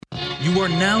You are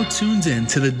now tuned in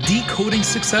to the Decoding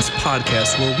Success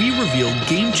podcast, where we reveal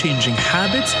game-changing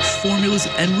habits, formulas,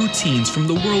 and routines from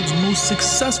the world's most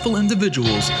successful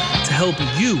individuals to help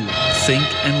you think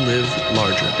and live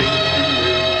larger.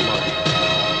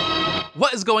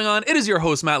 What is going on? It is your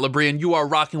host, Matt Labrie, and you are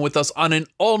rocking with us on an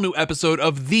all-new episode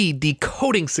of the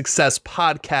Decoding Success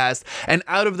podcast. And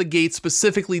out of the gate,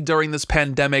 specifically during this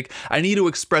pandemic, I need to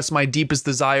express my deepest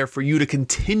desire for you to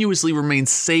continuously remain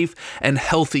safe and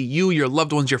healthy. You, your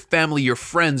loved ones, your family, your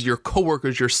friends, your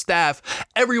coworkers, your staff,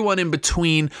 everyone in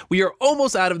between. We are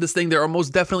almost out of this thing. There are most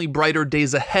definitely brighter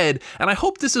days ahead, and I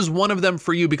hope this is one of them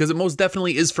for you, because it most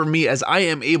definitely is for me, as I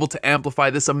am able to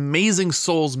amplify this amazing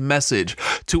soul's message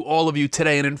to all of you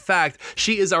today. And in fact,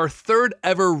 she is our third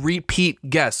ever repeat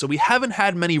guest. So we haven't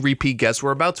had many repeat guests.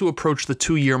 We're about to approach the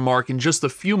 2-year mark in just a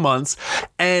few months.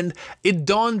 And it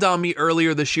dawned on me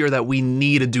earlier this year that we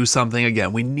need to do something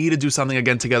again. We need to do something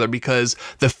again together, because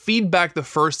the feedback the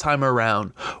first time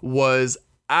around was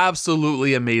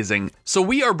absolutely amazing. So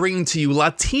we are bringing to you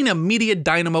Latina media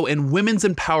dynamo and women's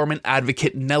empowerment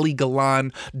advocate Nelly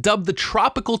Galan, dubbed the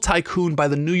tropical tycoon by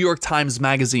the New York Times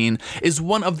Magazine, is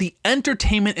one of the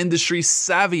entertainment industry's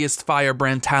savviest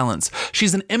firebrand talents.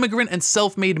 She's an immigrant and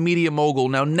self-made media mogul.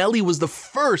 Now, Nelly was the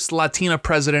first Latina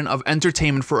president of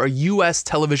entertainment for a U.S.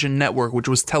 television network, which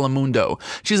was Telemundo.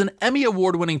 She's an Emmy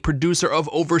award-winning producer of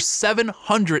over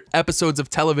 700 episodes of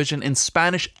television in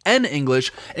Spanish and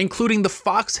English, including the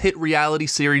Fox hit reality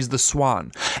series The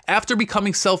Swan. After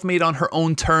becoming self-made on her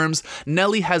own terms,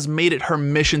 Nelly has made it her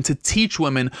mission to teach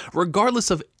women,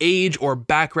 regardless of age or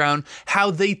background,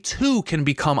 how they too can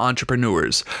become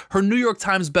entrepreneurs. Her New York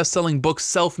Times bestselling book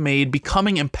Self-Made,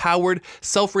 Becoming Empowered,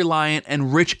 Self-Reliant,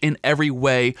 and Rich in Every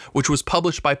Way, which was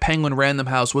published by Penguin Random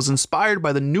House, was inspired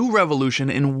by the new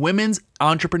revolution in women's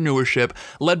entrepreneurship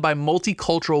led by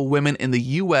multicultural women in the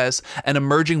US and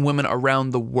emerging women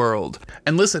around the world.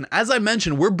 And listen, as I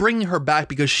mentioned, we're bringing her back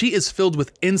because she is filled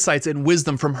with insights and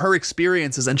wisdom from her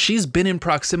experiences, and she's been in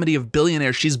proximity of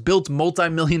billionaires. She's built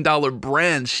multi-million-dollar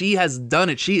brands. She has done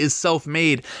it. She is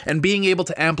self-made, and being able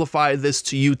to amplify this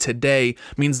to you today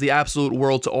means the absolute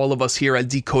world to all of us here at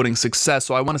Decoding Success.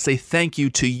 So I want to say thank you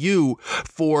to you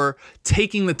for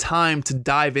taking the time to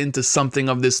dive into something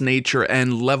of this nature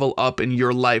and level up in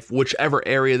your life, whichever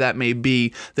area that may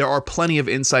be. There are plenty of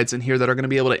insights in here that are going to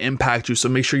be able to impact you. So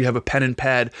make sure you have a pen and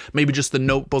pad, maybe just the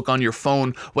notebook on your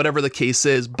phone, whatever the case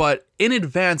is. But in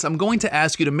advance, I'm going to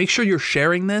ask you to make sure you're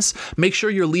sharing this. Make sure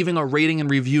you're leaving a rating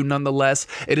and review nonetheless.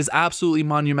 It is absolutely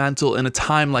monumental in a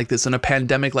time like this, in a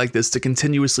pandemic like this, to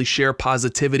continuously share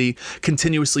positivity,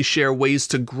 continuously share ways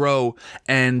to grow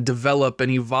and develop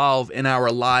and evolve in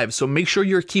our lives. So make sure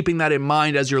you're keeping that in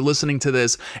mind as you're listening to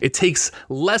this. It takes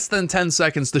less than 10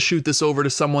 seconds to shoot this over to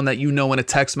someone that you know in a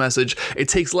text message. It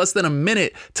takes less than a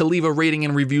minute to leave a rating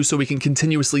and review so we can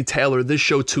continuously tailor this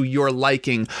show to your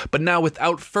liking. But now,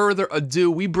 without further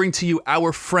ado, we bring to you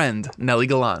our friend, Nelly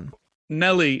Galan.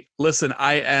 Nelly, listen,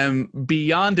 I am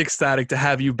beyond ecstatic to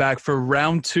have you back for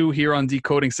round 2 here on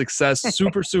Decoding Success.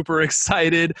 Super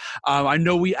excited. I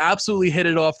know we absolutely hit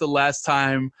it off the last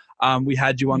time we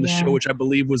had you on the show, which I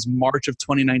believe was March of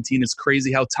 2019. It's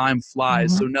crazy how time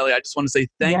flies. So Nelly, I just want to say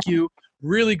thank you.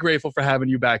 Really grateful for having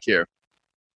you back here.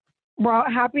 Well,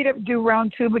 happy to do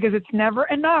round 2, because it's never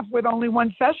enough with only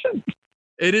one session.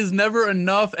 It is never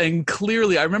enough. And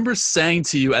clearly, I remember saying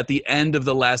to you at the end of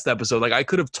the last episode, like, I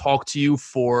could have talked to you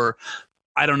for,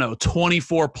 I don't know,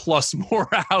 24 plus more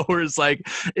hours. Like,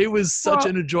 it was such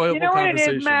an enjoyable conversation.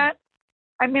 What it is, Matt?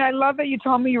 I mean, I love that you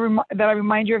told me that I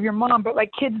remind you of your mom, but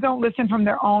like, kids don't listen from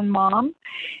their own mom,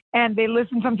 and they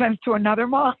listen sometimes to another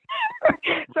mom.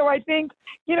 So I think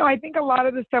a lot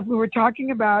of the stuff we were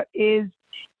talking about is,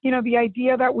 the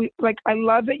idea that I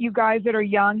love that you guys that are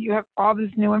young, you have all this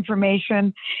new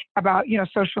information about,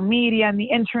 social media and the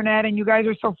internet, and you guys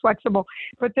are so flexible.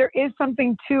 But there is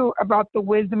something too about the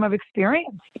wisdom of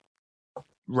experience.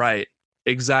 Right.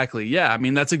 Exactly. Yeah. I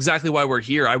mean, that's exactly why we're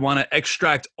here. I want to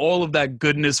extract all of that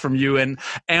goodness from you and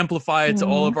amplify it to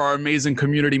all of our amazing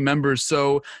community members.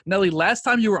 So, Nelly, last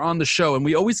time you were on the show, and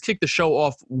we always kick the show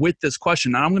off with this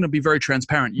question, and I'm going to be very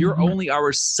transparent. You're only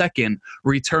our second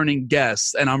returning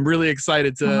guest, and I'm really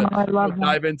excited to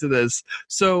dive into this.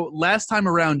 So, last time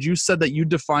around, you said that you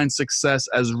define success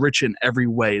as rich in every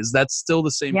way. Is that still the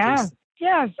same case?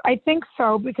 Yes, I think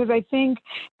so, because I think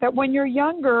that when you're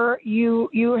younger, you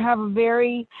have a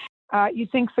very, you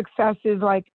think success is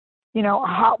like, a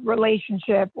hot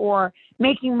relationship or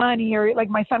making money, or like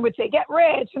my son would say, get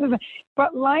rich.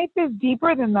 But life is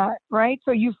deeper than that, right?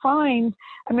 So you find,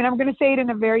 I'm going to say it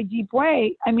in a very deep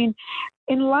way. I mean,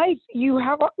 in life, you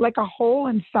have like a hole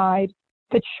inside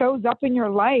that shows up in your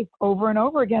life over and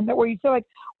over again, that where you feel like,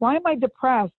 why am I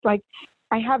depressed? Like,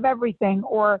 I have everything.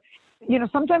 Or,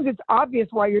 sometimes it's obvious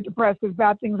why you're depressed because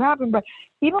bad things happen. But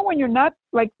even when you're not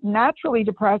like naturally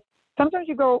depressed, sometimes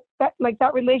you go,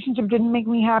 that relationship didn't make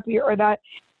me happy, or that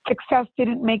success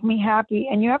didn't make me happy.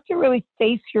 And you have to really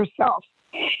face yourself.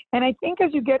 And I think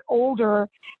as you get older,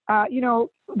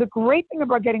 the great thing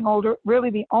about getting older, really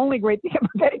the only great thing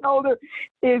about getting older,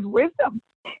 is wisdom.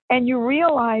 And you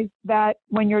realize that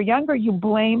when you're younger, you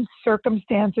blame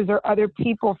circumstances or other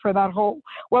people for that whole,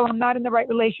 well, I'm not in the right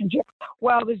relationship.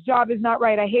 Well, this job is not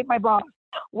right. I hate my boss.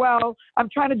 Well, I'm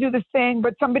trying to do this thing,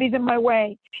 but somebody's in my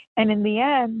way. And in the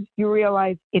end, you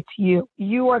realize it's you.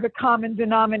 You are the common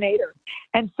denominator.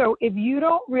 And so if you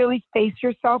don't really face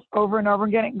yourself over and over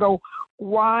again and go,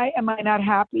 why am I not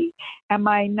happy? Am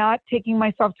I not taking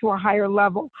myself to a higher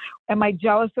level? Am I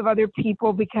jealous of other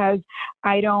people because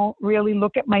I don't really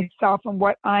look at myself and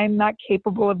what I'm not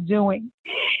capable of doing?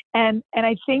 And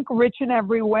I think Rich in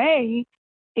Every Way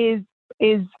is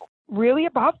really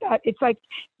about that. It's like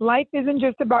life isn't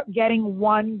just about getting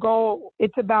one goal.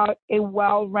 It's about a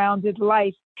well-rounded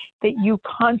life that you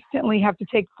constantly have to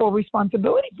take full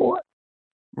responsibility for.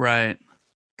 Right.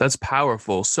 That's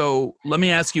powerful. So let me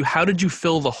ask you, how did you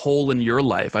fill the hole in your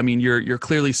life? I mean, you're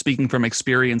clearly speaking from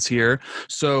experience here.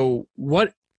 So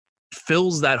what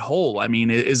fills that hole? I mean,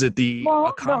 is it the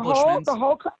accomplishments?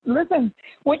 Listen,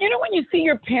 when you see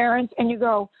your parents and you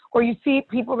go, or you see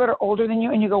people that are older than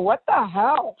you and you go, what the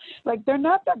hell? Like, they're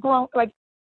not that grown. Like,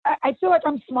 I feel like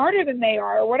I'm smarter than they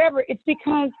are or whatever. It's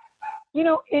because,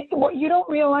 what you don't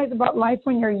realize about life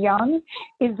when you're young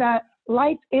is that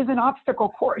life is an obstacle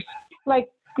course. Like,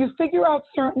 you figure out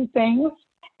certain things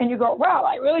and you go, wow,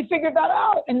 I really figured that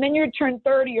out. And then you turn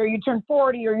 30 or you turn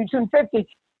 40 or you turn 50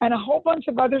 and a whole bunch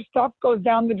of other stuff goes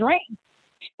down the drain.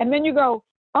 And then you go,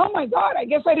 oh my God, I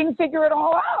guess I didn't figure it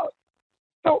all out.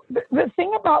 So the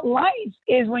thing about life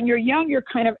is when you're young, you're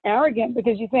kind of arrogant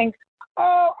because you think,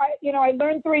 oh, I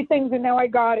learned 3 things and now I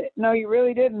got it. No, you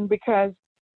really didn't, because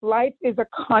life is a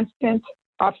constant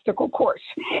obstacle course.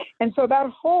 And so that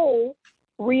hole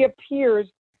reappears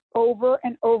over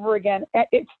and over again.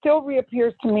 It still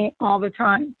reappears to me all the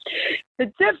time. The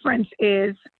difference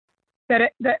is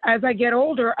that as I get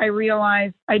older, I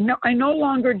realize I no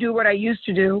longer do what I used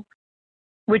to do,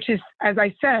 which is, as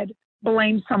I said,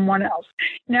 blame someone else.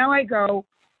 Now I go,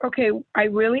 okay, I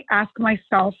really ask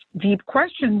myself deep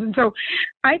questions. And so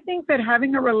I think that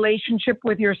having a relationship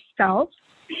with yourself,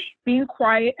 being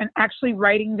quiet and actually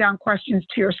writing down questions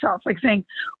to yourself, like saying,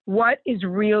 what is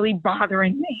really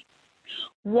bothering me?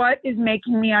 What is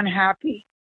making me unhappy?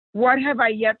 What have I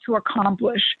yet to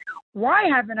accomplish? Why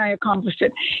haven't I accomplished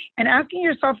it? And asking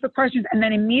yourself the questions and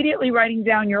then immediately writing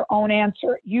down your own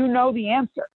answer. You know the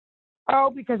answer. Oh,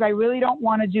 because I really don't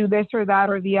want to do this or that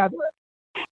or the other.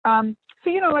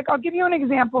 So, I'll give you an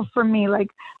example for me. Like,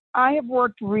 I have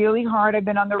worked really hard. I've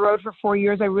been on the road for 4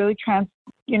 years. I really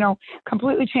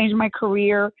completely changed my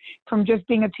career from just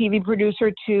being a TV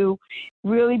producer to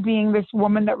really being this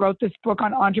woman that wrote this book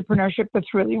on entrepreneurship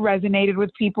that's really resonated with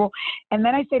people. And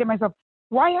then I say to myself,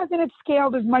 why hasn't it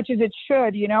scaled as much as it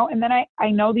should, And then I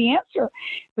know the answer,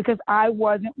 because I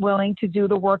wasn't willing to do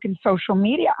the work in social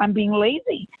media. I'm being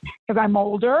lazy because I'm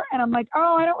older and I'm like,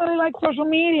 oh, I don't really like social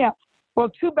media. Well,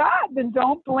 too bad. Then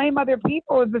don't blame other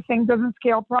people if the thing doesn't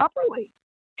scale properly.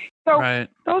 So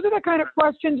Those are the kind of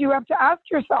questions you have to ask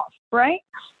yourself, right?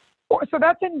 So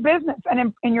that's in business.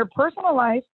 And in your personal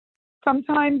life,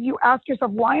 sometimes you ask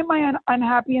yourself, why am I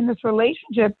unhappy in this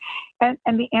relationship? And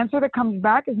the answer that comes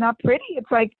back is not pretty.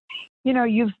 It's like, you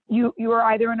are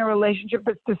either in a relationship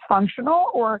that's dysfunctional,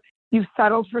 or you've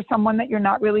settled for someone that you're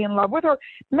not really in love with, or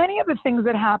many of the things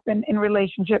that happen in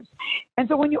relationships. And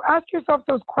so when you ask yourself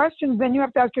those questions, then you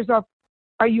have to ask yourself,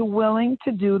 are you willing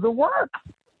to do the work?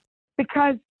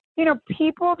 Because,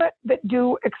 people that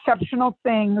do exceptional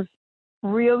things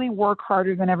really work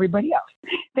harder than everybody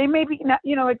else. They may be not,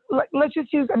 let's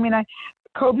just use,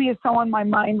 Kobe is so on my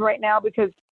mind right now because,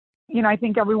 I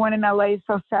think everyone in LA is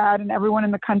so sad and everyone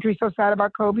in the country is so sad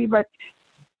about Kobe. But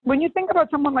when you think about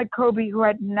someone like Kobe who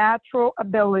had natural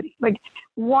ability, like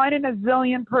 1 in a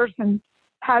zillion person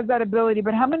has that ability,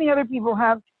 but how many other people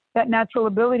have that natural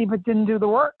ability but didn't do the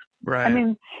work?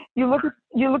 Right. You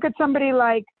look at somebody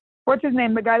like, what's his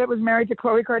name, the guy that was married to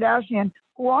Khloe Kardashian,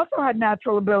 who also had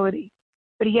natural ability,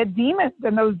 but he had demons,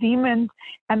 and those demons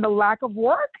and the lack of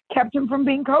work kept him from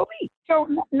being Kobe. So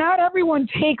not everyone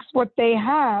takes what they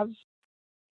have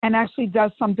and actually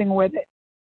does something with it.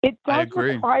 It does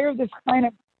require this kind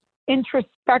of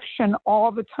introspection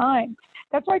all the time.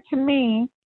 That's why, to me,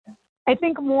 I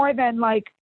think more than like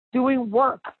doing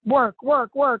work,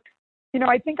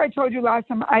 I think I told you last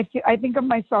time, I think of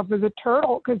myself as a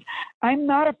turtle because I'm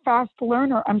not a fast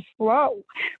learner. I'm slow.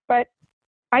 But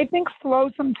I think slow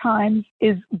sometimes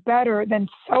is better than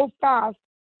so fast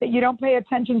that you don't pay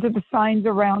attention to the signs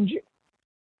around you.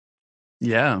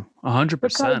 Yeah, 100%.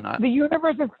 Because the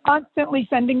universe is constantly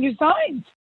sending you signs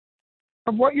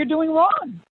of what you're doing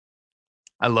wrong.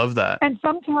 I love that. And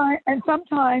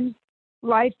sometimes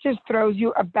life just throws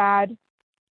you a bad,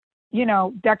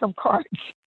 deck of cards.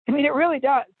 I mean, it really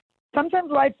does. Sometimes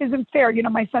life isn't fair.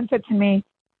 My son said to me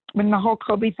when the whole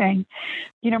Kobe thing,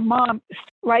 Mom,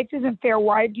 life isn't fair.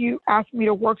 Why do you ask me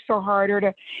to work so hard, or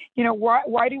to,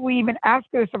 why do we even ask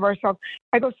this of ourselves?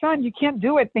 I go, son, you can't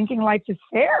do it thinking life is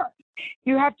fair.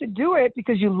 You have to do it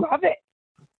because you love it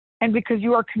and because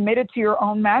you are committed to your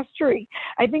own mastery.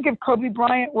 I think if Kobe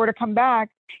Bryant were to come back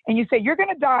and you say, you're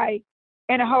going to die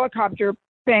in a helicopter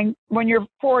thing when you're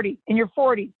 40, in your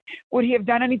 40s, would he have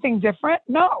done anything different?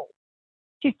 No.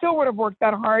 He still would have worked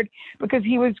that hard because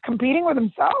he was competing with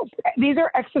himself. These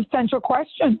are existential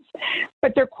questions,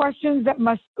 but they're questions that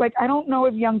I don't know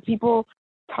if young people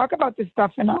talk about this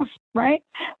stuff enough, right?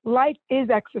 Life is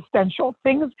existential.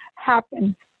 Things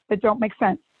happen that don't make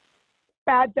sense.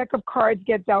 Bad deck of cards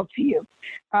get dealt to you.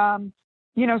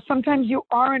 Sometimes you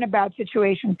are in a bad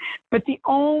situation, but the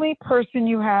only person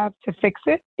you have to fix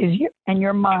it is you and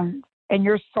your mind and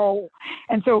your soul.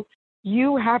 And so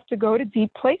you have to go to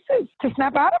deep places to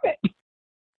snap out of it.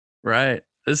 Right.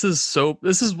 This is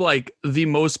like the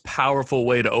most powerful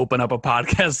way to open up a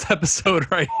podcast episode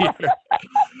right here.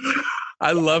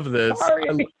 I love this. Sorry.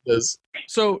 I love this.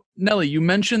 So, Nellie, you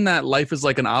mentioned that life is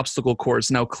like an obstacle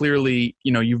course. Now, clearly,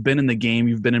 you've been in the game,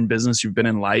 you've been in business, you've been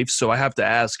in life. So I have to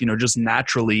ask, just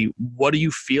naturally, what do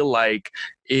you feel like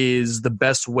is the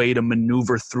best way to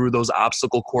maneuver through those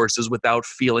obstacle courses without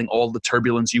feeling all the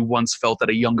turbulence you once felt at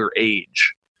a younger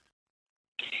age?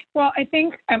 Well, I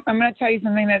think I'm going to tell you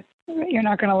something that you're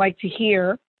not going to like to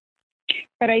hear.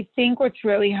 But I think what's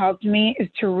really helped me is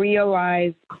to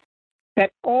realize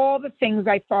that all the things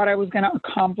I thought I was going to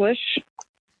accomplish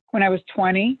when I was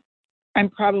 20, I'm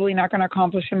probably not going to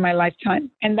accomplish in my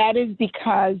lifetime. And that is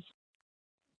because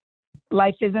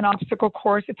life is an obstacle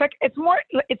course. It's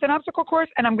an obstacle course,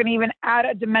 and I'm going to even add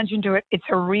a dimension to it. It's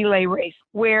a relay race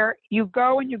where you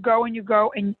go and you go and you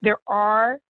go, and there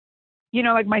are,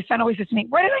 like my son always says to me,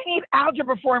 what did I need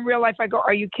algebra for in real life? I go,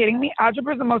 are you kidding me?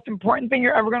 Algebra is the most important thing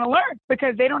you're ever going to learn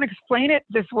because they don't explain it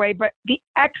this way, but the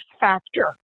X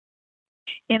factor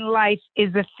in life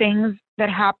is the things that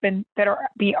happen that are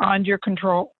beyond your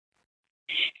control.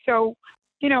 So,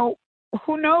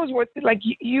 who knows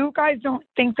you guys don't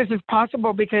think this is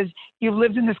possible because you've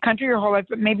lived in this country your whole life,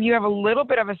 but maybe you have a little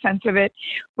bit of a sense of it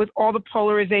with all the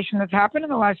polarization that's happened in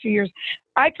the last few years.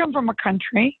 I come from a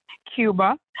country,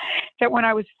 Cuba, that when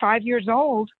I was 5 years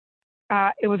old,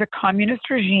 it was a communist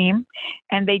regime,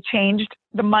 and they changed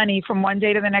the money from one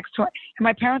day to the next. And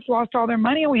my parents lost all their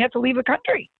money, and we had to leave the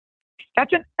country.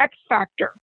 That's an X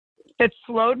factor that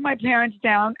slowed my parents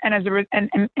down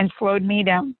and slowed me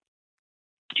down.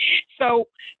 So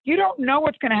you don't know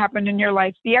what's going to happen in your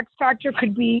life. The X factor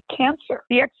could be cancer.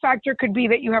 The X factor could be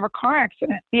that you have a car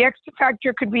accident. The X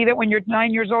factor could be that when you're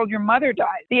 9 years old, your mother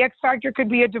dies. The X factor could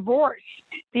be a divorce.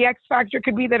 The X factor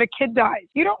could be that a kid dies.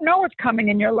 You don't know what's coming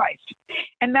in your life.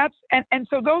 And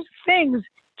so those things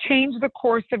change the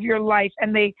course of your life,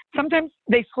 and sometimes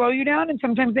they slow you down, and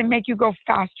sometimes they make you go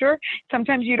faster.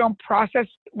 Sometimes you don't process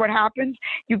what happens.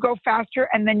 You go faster,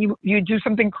 and then you do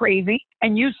something crazy,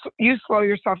 and you slow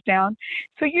yourself down.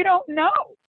 So you don't know,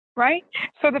 right?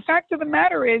 So the fact of the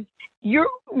matter is,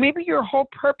 maybe your whole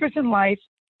purpose in life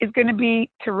is going to be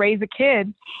to raise a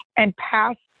kid and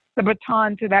pass the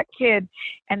baton to that kid,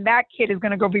 and that kid is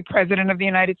going to go be president of the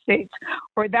United States,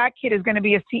 or that kid is going to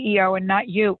be a CEO and not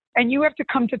you. And you have to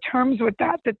come to terms with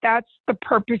that's the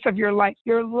purpose of your life.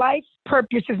 Your life's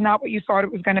purpose is not what you thought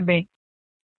it was going to be.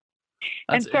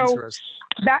 That's and so interesting.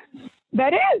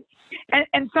 That is.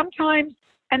 And sometimes,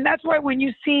 and that's why when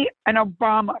you see an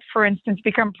Obama, for instance,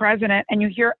 become president, and you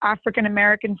hear African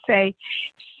Americans say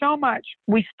so much,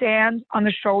 we stand on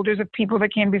the shoulders of people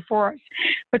that came before us,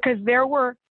 because there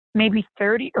were maybe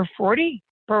 30 or 40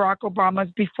 Barack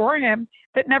Obamas before him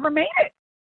that never made it,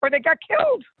 or they got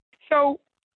killed. So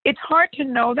it's hard to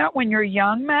know that when you're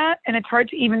young, Matt, and it's hard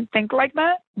to even think like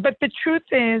that. But the truth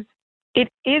is, it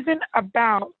isn't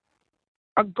about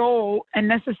a goal and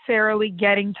necessarily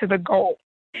getting to the goal.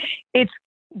 It's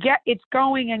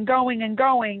going and going and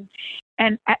going.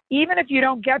 And even if you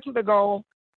don't get to the goal,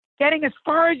 getting as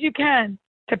far as you can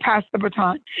to pass the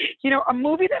baton. A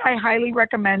movie that I highly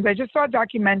recommend, I just saw a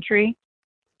documentary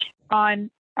on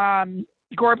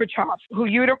Gorbachev, who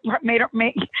you made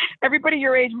everybody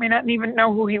your age may not even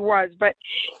know who he was, but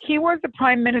he was the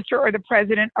prime minister or the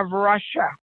president of Russia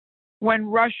when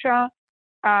Russia,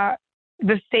 the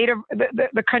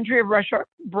country of Russia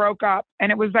broke up.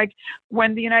 And it was like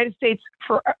when the United States,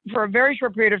 for a very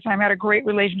short period of time, had a great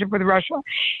relationship with Russia.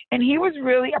 And he was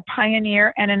really a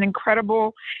pioneer and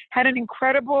had an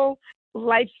incredible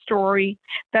life story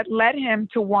that led him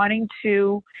to wanting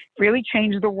to really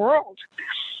change the world.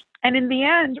 And in the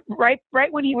end, right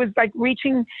when he was like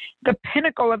reaching the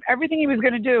pinnacle of everything he was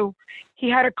going to do, he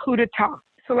had a coup d'etat.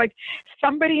 So like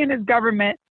somebody in his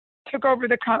government took over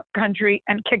the country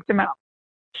and kicked him out.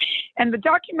 And the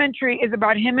documentary is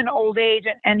about him in old age,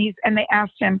 and they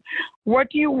asked him, "What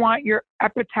do you want your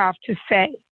epitaph to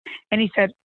say?" And he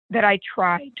said, "That I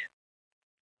tried."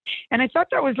 And I thought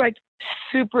that was like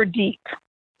super deep,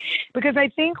 because I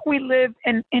think we live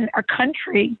in a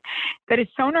country that is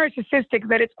so narcissistic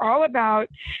that it's all about,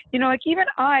 like even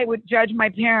I would judge my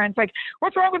parents, like,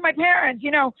 what's wrong with my parents?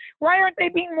 Why aren't they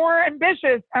being more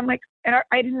ambitious? I'm like, and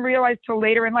I didn't realize till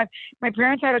later in life, my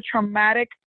parents had a traumatic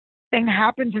thing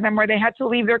happen to them where they had to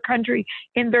leave their country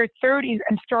in their 30s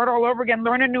and start all over again,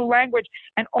 learn a new language,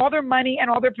 and all their money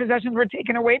and all their possessions were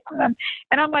taken away from them.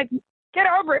 And I'm like, get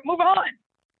over it, move on.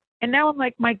 And now I'm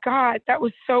like, my God, that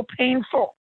was so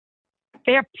painful.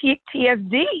 They have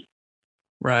PTSD.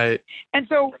 Right. And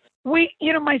so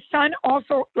my son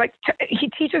also, he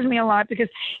teaches me a lot because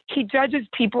he judges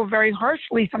people very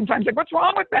harshly sometimes. Like, what's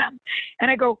wrong with them? And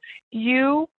I go,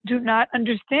 you do not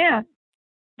understand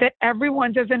that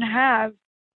everyone doesn't have,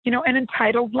 an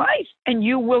entitled life, and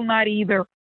you will not either.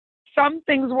 Some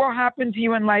things will happen to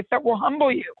you in life that will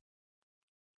humble you.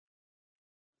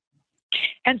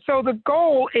 And so the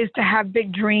goal is to have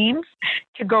big dreams,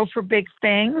 to go for big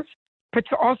things, but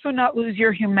to also not lose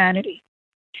your humanity.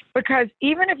 Because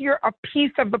even if you're a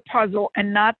piece of the puzzle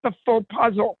and not the full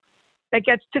puzzle that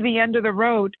gets to the end of the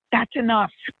road, that's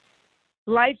enough.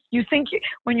 Life,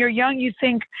 when you're young, you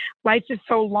think life is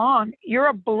so long. You're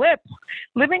a blip.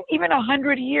 Living even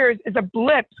 100 years is a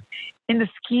blip in the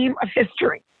scheme of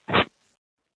history.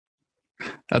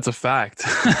 That's a fact.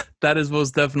 That is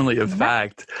most definitely a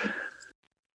fact.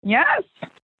 Yes.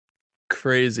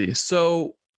 Crazy.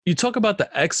 So you talk about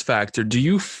the X factor. Do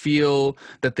you feel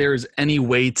that there's any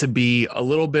way to be a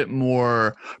little bit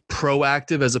more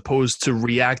proactive as opposed to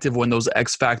reactive when those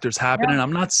X factors happen? Yeah. And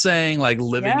I'm not saying like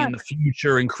living in the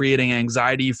future and creating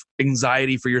anxiety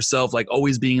for yourself, like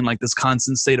always being in like this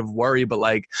constant state of worry, but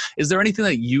like, is there anything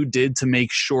that you did to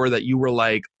make sure that you were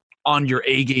like on your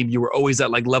A game, you were always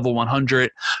at like level 100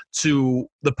 to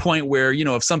the point where,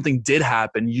 if something did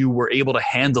happen, you were able to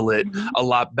handle it a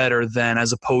lot better than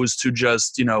as opposed to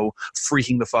just,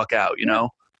 freaking the fuck out,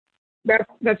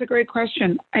 That's a great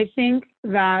question. I think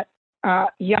that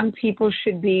young people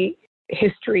should be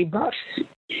history buffs.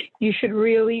 You should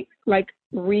really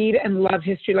read and love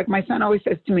history. Like my son always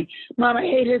says to me, Mom, I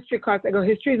hate history class. I go,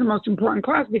 history is the most important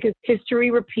class because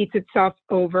history repeats itself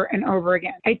over and over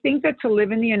again. I think that to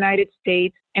live in the United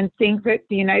States and think that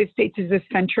the United States is the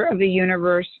center of the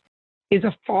universe is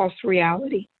a false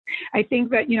reality. I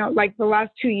think that, the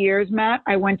last 2 years, Matt,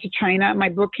 I went to China. My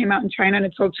book came out in China and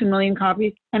it sold 2 million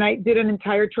copies. And I did an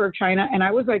entire tour of China. And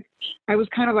I was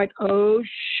kind of like, oh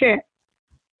shit.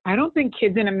 I don't think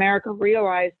kids in America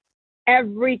realize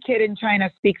every kid in China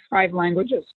speaks 5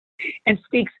 languages and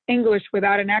speaks English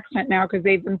without an accent now because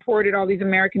they've imported all these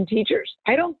American teachers.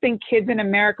 I don't think kids in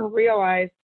America realize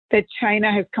that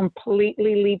China has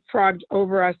completely leapfrogged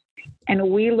over us and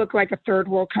we look like a third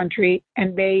world country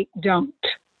and they don't.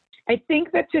 I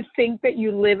think that to think that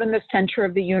you live in the center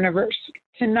of the universe,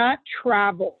 to not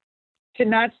travel, to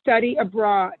not study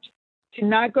abroad, to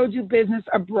not go do business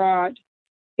abroad,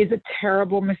 is a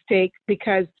terrible mistake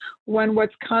because when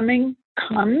what's coming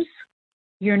comes,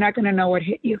 you're not going to know what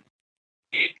hit you.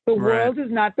 The world is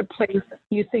not the place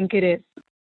you think it is.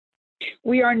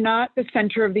 We are not the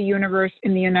center of the universe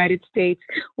in the United States.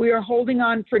 We are holding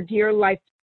on for dear life.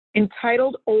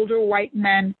 Entitled older white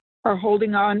men are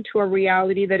holding on to a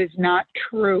reality that is not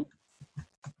true.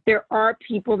 There are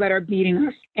people that are beating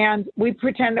us, and we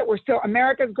pretend that we're still,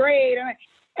 America's great.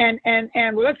 And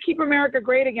well, let's keep America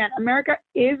great again. America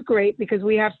is great because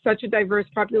we have such a diverse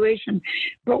population,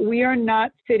 but we are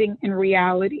not sitting in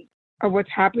reality of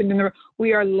what's happened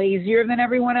we are lazier than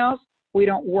everyone else. We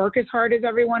don't work as hard as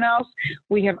everyone else.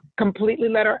 We have completely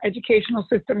let our educational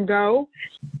system go.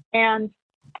 And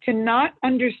to not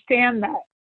understand that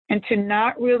and to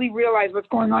not really realize what's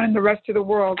going on in the rest of the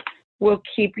world will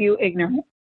keep you ignorant.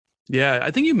 Yeah,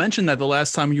 I think you mentioned that the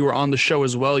last time you were on the show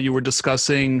as well. You were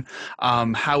discussing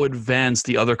how advanced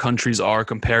the other countries are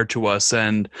compared to us.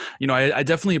 And, I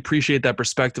definitely appreciate that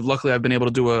perspective. Luckily, I've been able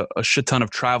to do a shit ton of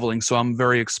traveling, so I'm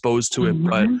very exposed to it.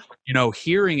 But, Mm-hmm.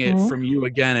 hearing it from you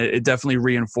again, it definitely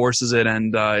reinforces it.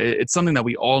 And it's something that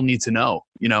we all need to know,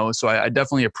 so I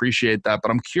definitely appreciate that.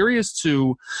 But I'm curious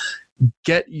to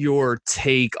get your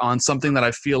take on something that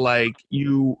I feel like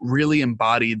you really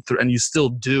embodied and you still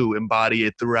do embody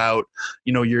it throughout,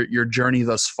 your journey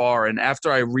thus far. And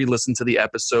after I re-listened to the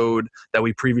episode that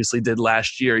we previously did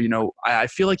last year, I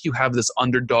feel like you have this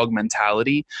underdog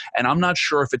mentality, and I'm not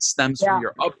sure if it stems from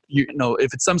Yeah.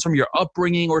 if it stems from your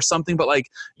upbringing or something, but like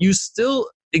you still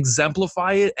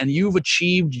exemplify it, and you've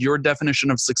achieved your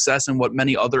definition of success and what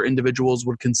many other individuals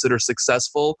would consider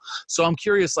successful. So I'm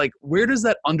curious, like, where does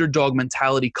that underdog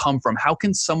mentality come from? How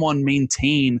can someone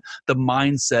maintain the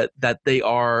mindset that they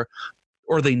are,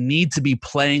 or they need to be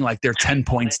playing like they're 10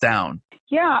 points down?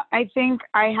 Yeah, I think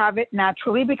I have it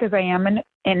naturally because I am an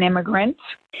immigrant.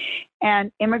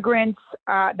 And immigrants,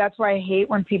 that's why I hate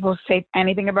when people say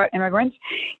anything about immigrants.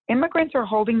 Immigrants are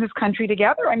holding this country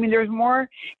together. I mean, there's more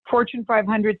Fortune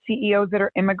 500 CEOs that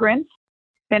are immigrants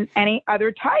than any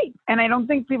other type. And I don't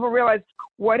think people realize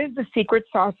what is the secret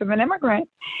sauce of an immigrant.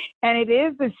 And it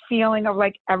is this feeling of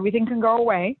like everything can go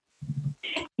away.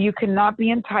 You cannot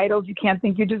be entitled. You can't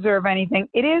think you deserve anything.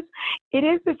 It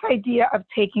is this idea of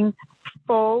taking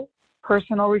full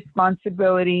personal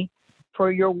responsibility for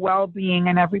your well-being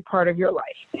in every part of your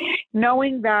life.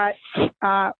 Knowing that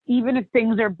even if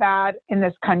things are bad in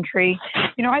this country,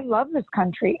 I love this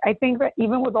country. I think that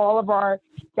even with all of our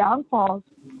downfalls,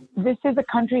 this is a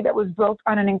country that was built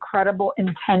on an incredible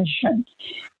intention,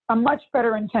 a much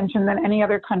better intention than any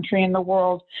other country in the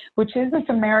world, which is this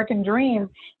American dream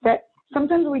that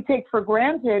sometimes we take for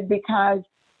granted because,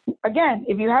 again,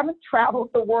 if you haven't traveled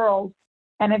the world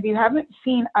and if you haven't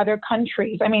seen other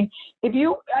countries, I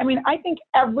think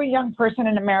every young person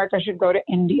in America should go to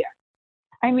India.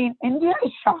 I mean, India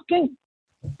is shocking.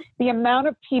 The amount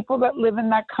of people that live in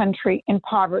that country in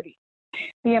poverty,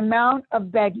 the amount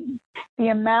of begging,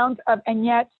 and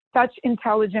yet such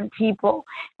intelligent people,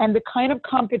 and the kind of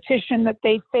competition that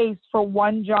they face for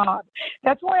one job.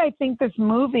 That's why I think this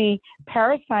movie,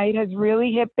 Parasite, has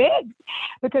really hit big.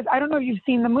 Because I don't know if you've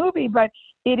seen the movie, but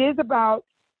it is about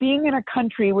being in a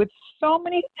country with so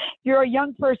many, you're a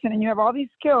young person and you have all these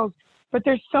skills, but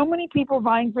there's so many people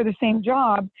vying for the same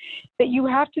job that you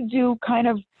have to do kind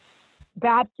of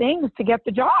bad things to get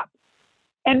the job.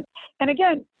 And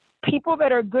again, people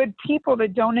that are good people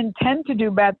that don't intend to do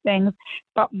bad things,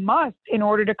 but must in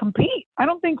order to compete. I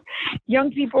don't think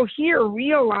young people here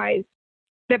realize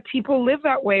that people live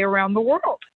that way around the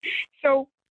world. So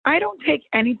I don't take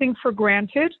anything for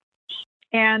granted.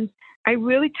 And I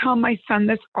really tell my son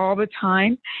this all the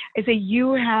time. I say,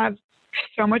 you have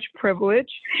so much privilege,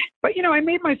 but I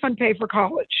made my son pay for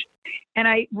college. And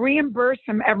I reimburse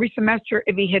him every semester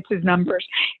if he hits his numbers.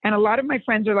 And a lot of my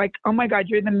friends are like, oh my God,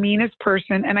 you're the meanest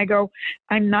person. And I go,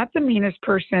 I'm not the meanest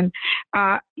person.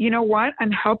 You know what?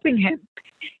 I'm helping him.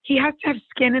 He has to have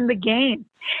skin in the game.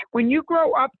 When you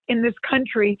grow up in this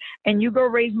country and you go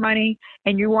raise money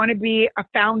and you want to be a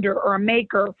founder or a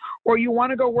maker, or you want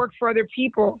to go work for other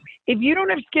people, if you don't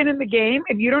have skin in the game,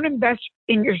 if you don't invest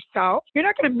in yourself, you're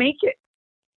not going to make it,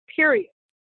 period.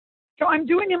 So I'm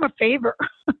doing him a favor.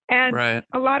 And right.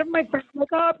 A lot of my friends are like,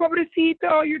 oh,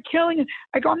 pobrecito, you're killing him.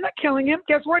 I go, I'm not killing him.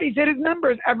 Guess what? He's hit his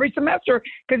numbers every semester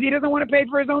because he doesn't want to pay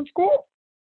for his own school.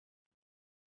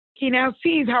 He now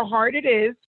sees how hard it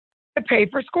is to pay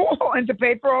for school and to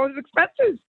pay for all his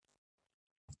expenses.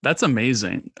 That's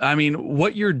amazing. I mean,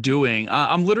 what you're doing,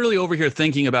 I'm literally over here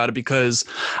thinking about it because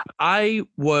I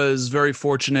was very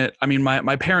fortunate. I mean,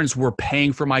 my parents were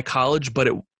paying for my college, but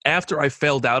after I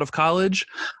failed out of college,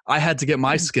 I had to get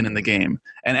my skin in the game.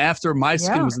 And after my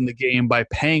skin was in the game by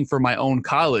paying for my own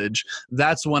college,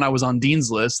 that's when I was on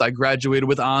Dean's List. I graduated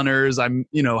with honors. I,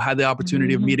 had the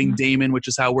opportunity of meeting Damon, which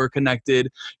is how we're connected,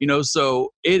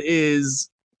 so it is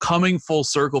coming full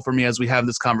circle for me as we have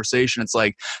this conversation. It's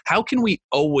like, how can we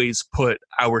always put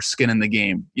our skin in the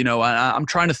game? I'm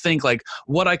trying to think like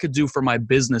what I could do for my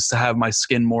business to have my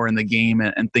skin more in the game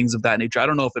and things of that nature. I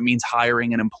don't know if it means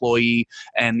hiring an employee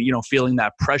and, feeling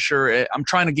that pressure. I'm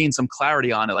trying to gain some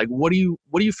clarity on it. Like, what do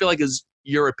you feel like is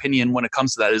your opinion when it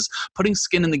comes to that? Is putting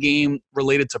skin in the game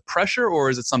related to pressure,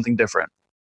 or is it something different?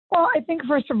 Well, I think,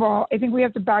 first of all, we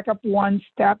have to back up one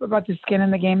step about the skin in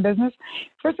the game business.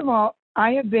 First of all,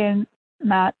 I have been,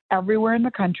 Matt, everywhere in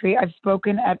the country. I've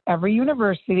spoken at every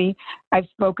university. I've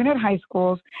spoken at high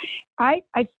schools. I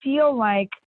feel like,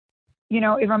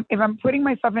 if I'm putting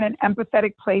myself in an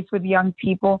empathetic place with young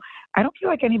people, I don't feel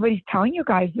like anybody's telling you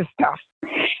guys this stuff.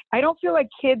 I don't feel like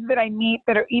kids that I meet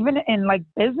that are even in like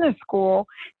business school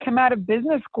come out of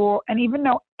business school and even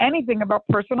know anything about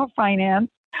personal finance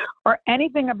or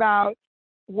anything about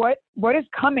what is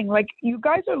coming. Like, you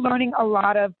guys are learning a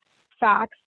lot of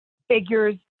facts,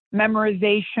 figures,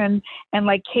 memorization, and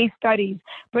like case studies,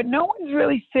 but no one's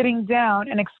really sitting down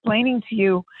and explaining to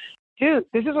you, dude,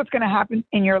 this is what's going to happen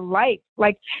in your life.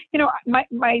 Like,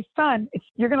 my son,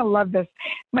 you're going to love this.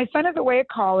 My son is away at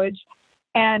college,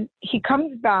 and he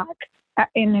comes back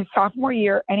in his sophomore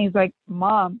year, and he's like,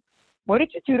 Mom, what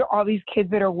did you do to all these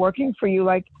kids that are working for you?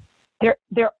 Like,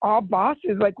 they're all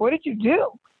bosses. Like, what did you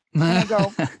do? And I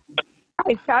go,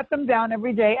 I sat them down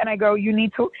every day, and I go, you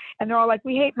need to, and they're all like,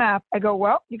 we hate math. I go,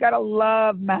 well, you got to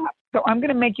love math. So I'm going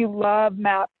to make you love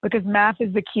math, because math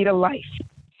is the key to life.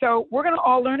 So we're going to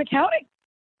all learn accounting.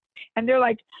 And they're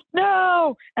like,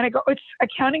 no. And I go,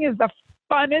 accounting is the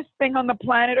funnest thing on the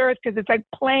planet Earth, because it's like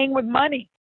playing with money.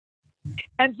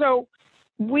 And so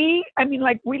we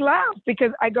laugh,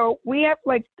 because I go,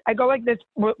 I go like this,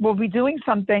 we'll be doing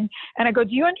something. And I go,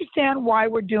 do you understand why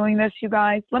we're doing this, you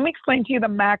guys? Let me explain to you the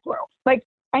macro. Like,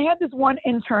 I had this one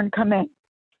intern come in,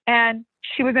 and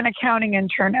she was an accounting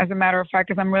intern, as a matter of fact,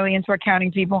 because I'm really into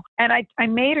accounting people. And I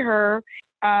made her,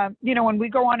 when we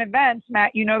go on events,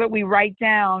 Matt, that we write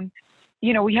down,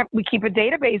 we keep a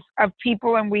database of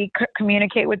people, and we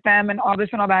communicate with them and all this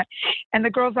and all that. And the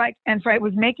girl's like, and so I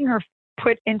was making her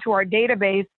put into our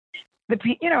database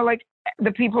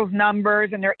the people's numbers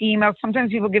and their emails.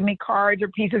 Sometimes people give me cards or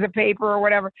pieces of paper or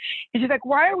whatever. And she's like,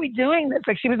 why are we doing this?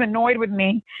 Like, she was annoyed with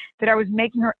me that I was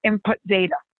making her input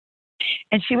data.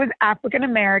 And she was African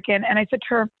American. And I said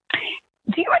to her,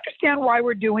 do you understand why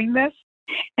we're doing this?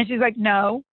 And she's like,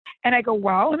 no. And I go,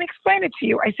 well, let me explain it to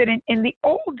you. I said, in the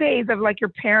old days of like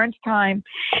your parents' time,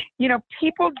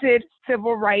 people did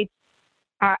civil rights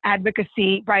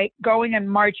advocacy by going and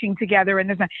marching together. And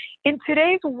in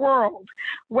today's world,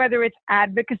 whether it's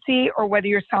advocacy or whether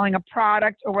you're selling a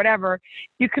product or whatever,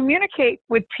 you communicate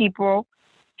with people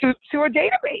through a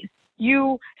database.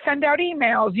 You send out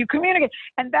emails, you communicate,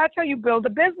 and that's how you build a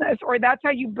business, or that's how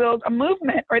you build a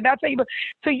movement, or that's how you build.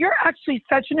 So you're actually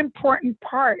such an important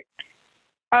part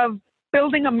of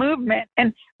building a movement.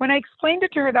 And when I explained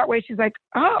it to her that way, she's like,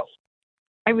 oh,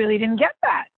 I really didn't get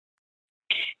that.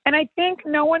 And I think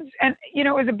it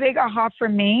was a big aha for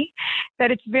me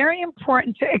that it's very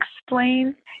important to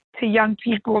explain to young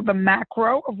people the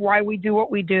macro of why we do what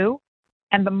we do,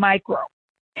 and the micro,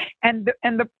 and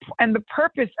the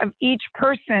purpose of each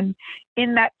person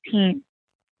in that team.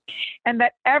 And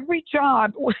that every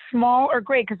job, was small or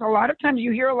great, because a lot of times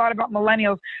you hear a lot about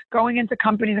millennials going into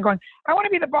companies and going, I want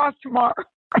to be the boss tomorrow.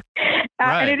 Right.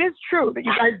 And it is true that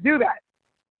you guys do that.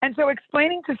 And so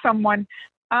explaining to someone,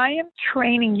 I am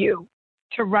training you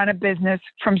to run a business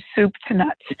from soup to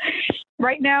nuts.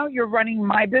 Right now, you're running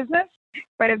my business,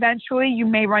 but eventually you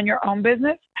may run your own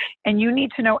business, and you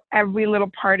need to know every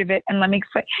little part of it. And let me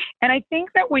explain. And I think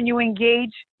that when you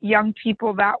engage young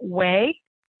people that way,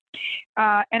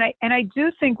 and I do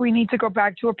think we need to go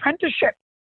back to apprenticeship.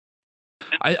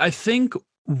 I think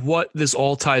what this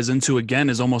all ties into, again,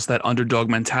 is almost that underdog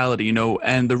mentality,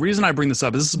 and the reason I bring this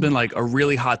up is this has been like a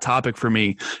really hot topic for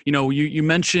me. You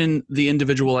mentioned the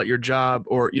individual at your job,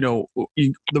 or,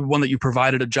 the one that you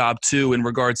provided a job to in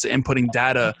regards to inputting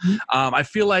data. I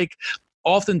feel like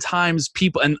oftentimes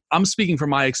people, and I'm speaking from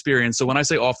my experience, so when I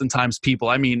say oftentimes people,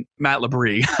 I mean Matt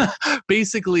Labrie.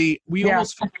 Basically, we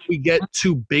almost feel like we get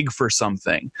too big for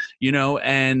something,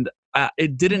 and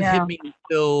it didn't hit me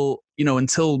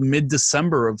until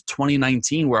mid-December of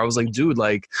 2019, where I was like, dude,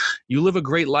 like, you live a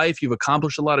great life, you've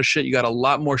accomplished a lot of shit, you got a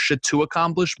lot more shit to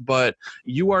accomplish, but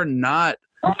you are not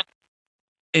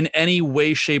in any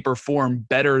way, shape, or form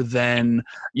better than,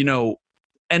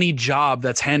 any job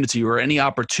that's handed to you or any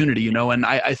opportunity, and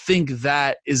I think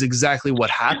that is exactly what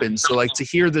happens. So like, to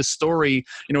hear this story,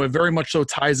 it very much so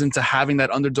ties into having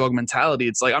that underdog mentality.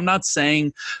 It's like, I'm not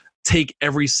saying take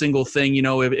every single thing,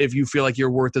 if you feel like your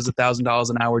worth is $1,000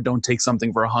 an hour, don't take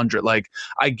something for 100. Like,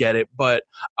 I get it. But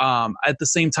at the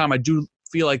same time, I do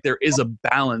feel like there is a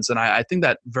balance. And I think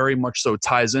that very much so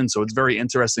ties in. So it's very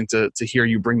interesting to hear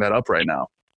you bring that up right now.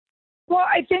 Well,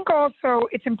 I think also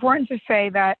it's important to say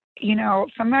that,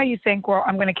 somehow you think, well,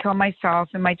 I'm going to kill myself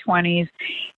in my 20s,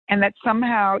 and that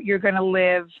somehow you're going to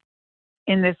live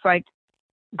in this like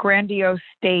grandiose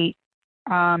state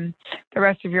the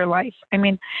rest of your life. I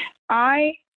mean,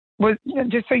 I was,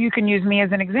 just so you can use me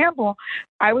as an example,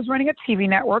 I was running a TV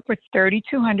network with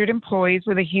 3,200 employees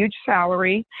with a huge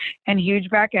salary and huge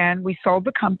back end. We sold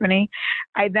the company.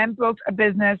 I then built a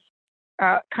business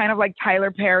kind of like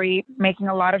Tyler Perry, making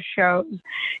a lot of shows,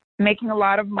 making a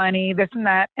lot of money, this and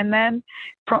that. And then,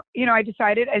 I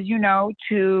decided, as you know,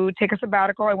 to take a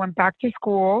sabbatical. I went back to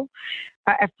school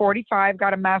at 45,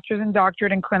 got a master's and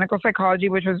doctorate in clinical psychology,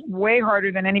 which was way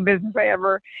harder than any business I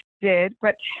ever did,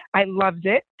 but I loved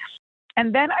it.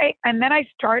 And then I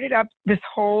started up this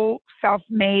whole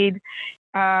self-made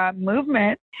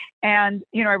movement, and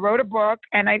I wrote a book,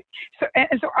 and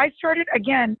so I started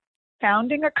again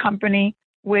founding a company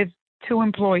with 2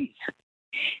 employees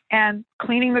and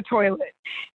cleaning the toilet,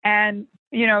 and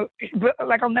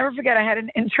like I'll never forget, I had an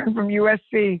intern from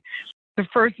USC the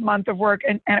first month of work,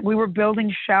 and we were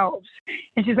building shelves,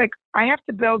 and she's like, I have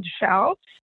to build shelves,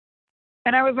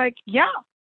 and I was like, yeah,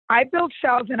 I build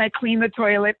shelves and I clean the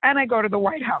toilet and I go to the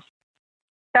White House.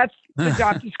 That's the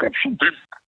job description.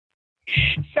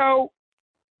 So,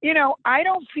 I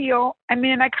don't feel, I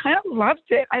kind of loved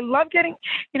it. I love getting,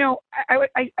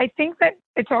 I think that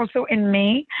it's also in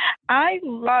me. I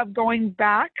love going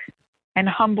back and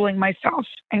humbling myself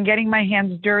and getting my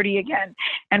hands dirty again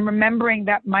and remembering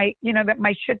that my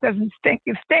shit doesn't stink.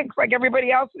 It stinks like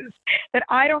everybody else's, that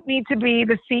I don't need to be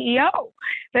the CEO,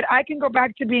 that I can go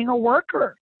back to being a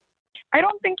worker. I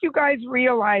don't think you guys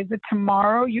realize that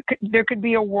tomorrow there could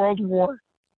be a world war,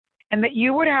 and that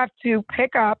you would have to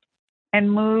pick up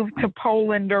and move to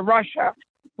Poland or Russia,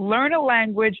 learn a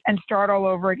language, and start all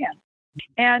over again.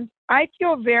 And I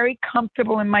feel very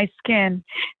comfortable in my skin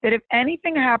that if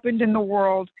anything happened in the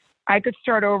world, I could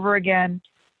start over again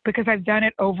because I've done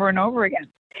it over and over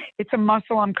again. It's a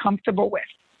muscle I'm comfortable with.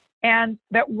 And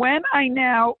that when I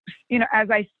now, as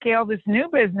I scale this new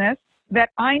business,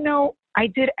 that I know I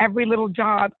did every little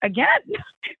job again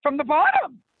from the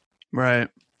bottom. Right.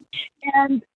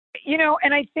 And,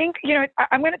 and I think,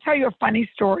 I'm going to tell you a funny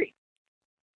story.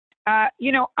 I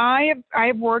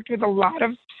have worked with a lot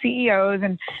of CEOs,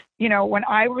 and, when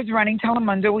I was running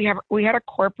Telemundo, we had a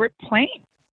corporate plane.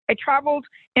 I traveled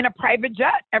in a private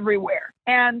jet everywhere.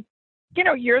 And,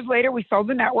 years later, we sold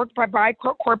the network by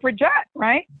corporate jet,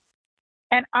 right?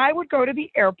 And I would go to the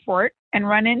airport and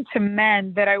run into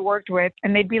men that I worked with,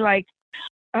 and they'd be like,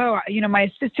 oh, my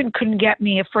assistant couldn't get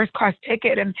me a first class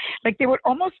ticket. And like, they would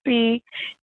almost be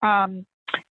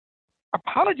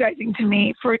apologizing to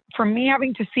me for me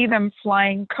having to see them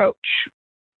flying coach.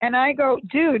 And I go,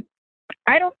 dude,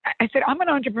 I said, I'm an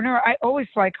entrepreneur. I always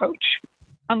fly coach.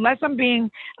 Unless I'm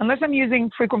using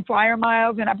frequent flyer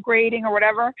miles and upgrading or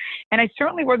whatever. And I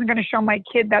certainly wasn't going to show my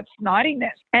kid that snottiness.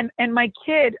 And my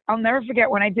kid, I'll never forget,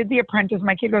 when I did The Apprentice,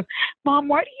 my kid goes, Mom,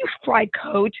 why do you fly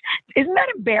coach? Isn't that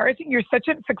embarrassing? You're such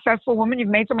a successful woman. You've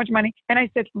made so much money. And I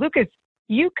said, Lucas,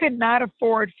 you could not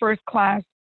afford first class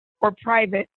or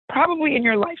private probably in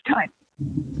your lifetime.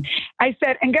 I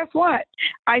said, and guess what?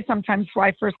 I sometimes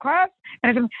fly first class. And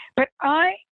I said, but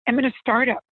I am in a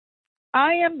startup.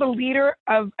 I am the leader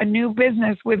of a new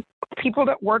business with people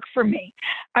that work for me.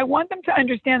 I want them to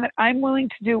understand that I'm willing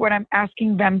to do what I'm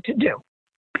asking them to do.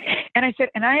 And I said,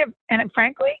 and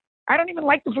frankly, I don't even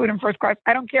like the food in first class.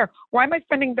 I don't care. Why am I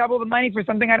spending double the money for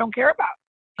something I don't care about?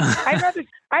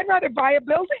 I'd rather buy a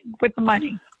building with the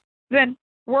money than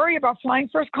worry about flying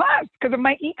first class because of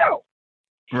my ego.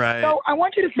 Right. So I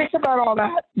want you to think about all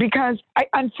that, because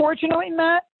unfortunately,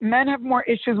 Matt, men have more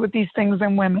issues with these things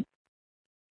than women.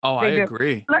 Oh, I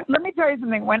agree. Let me tell you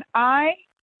something. When I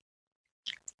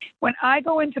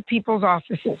go into people's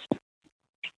offices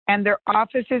and their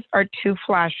offices are too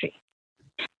flashy,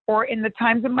 or in the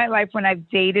times of my life when I've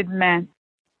dated men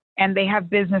and they have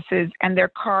businesses and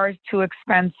their car's too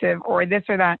expensive or this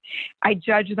or that, I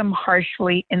judge them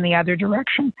harshly in the other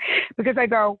direction, because I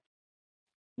go,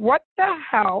 what the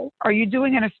hell are you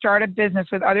doing in a startup business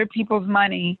with other people's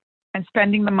money and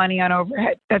spending the money on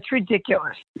overhead? That's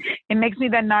ridiculous. It makes me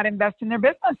then not invest in their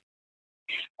business.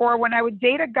 Or when I would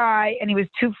date a guy and he was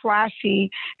too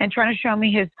flashy and trying to show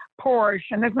me his Porsche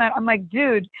and this and that, I'm like,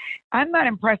 dude, I'm not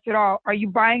impressed at all. Are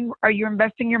you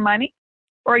investing your money?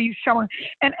 Or are you showing?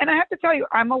 And I have to tell you,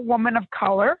 I'm a woman of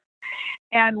color.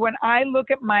 And when I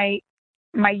look at my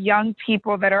young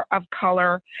people that are of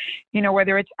color,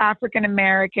 whether it's African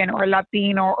American or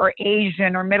Latino or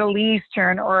Asian or Middle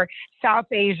Eastern or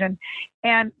South Asian.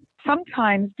 And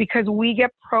sometimes because we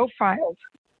get profiled,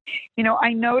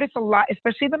 I notice a lot,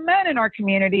 especially the men in our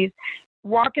communities,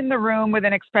 walk in the room with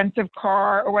an expensive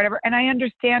car or whatever. And I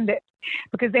understand it,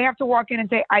 because they have to walk in and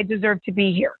say, I deserve to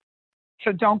be here,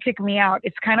 so don't kick me out.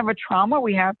 It's kind of a trauma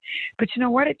we have. But you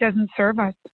know what? It doesn't serve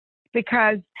us,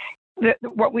 because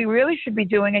what we really should be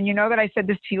doing, and that I said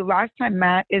this to you last time,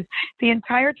 Matt, is the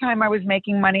entire time I was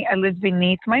making money, I lived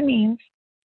beneath my means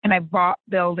and I bought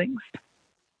buildings.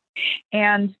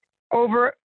 And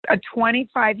over a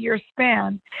 25-year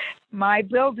span, my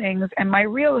buildings and my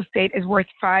real estate is worth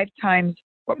 5 times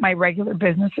what my regular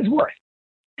business is worth.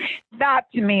 That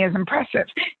to me is impressive.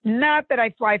 Not that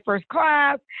I fly first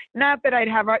class, not that I'd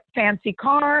have a fancy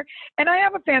car. And I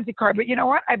have a fancy car, but you know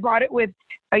what? I bought it with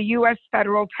a U.S.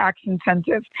 federal tax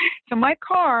incentive. So my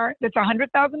car, that's a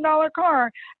 $100,000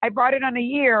 car, I bought it on a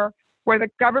year where the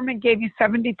government gave you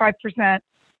 75%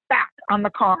 back on the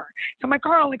car. So my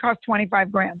car only cost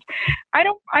 25 grand. I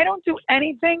don't do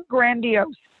anything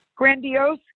grandiose.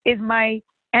 Grandiose is my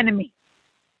enemy.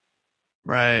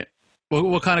 Right.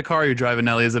 What kind of car are you driving,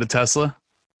 Nelly? Is it a Tesla?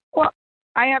 Well,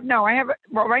 right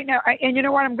now, and you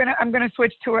know what? I'm gonna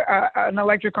switch to an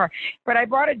electric car. But I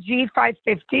bought a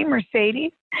G550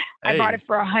 Mercedes. Hey. I bought it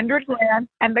for 100 grand,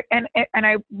 and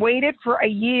I waited for a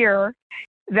year.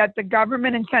 That the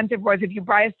government incentive was if you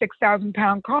buy a 6,000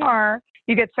 pound car,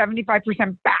 you get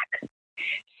 75% back.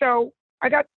 So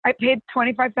I paid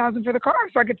 25,000 for the car,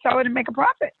 so I could sell it and make a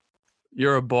profit.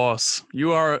 You're a boss.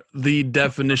 You are the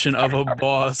definition of a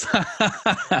boss.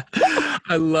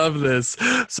 I love this.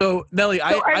 So, Nelly,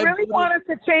 I really want us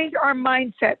to change our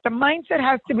mindset. The mindset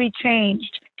has to be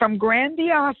changed from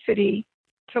grandiosity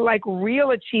to like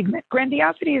real achievement.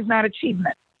 Grandiosity is not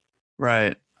achievement.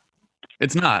 Right.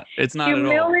 It's not at all.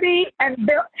 Humility and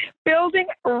building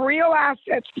real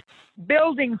assets,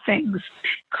 building things,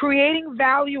 creating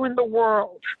value in the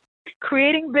world,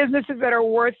 creating businesses that are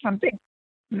worth something.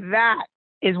 That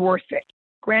is worth it.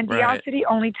 Grandiosity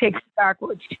only takes you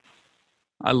backwards.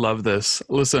 I love this.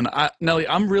 Listen, Nelly,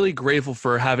 I'm really grateful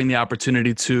for having the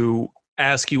opportunity to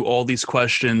ask you all these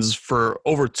questions for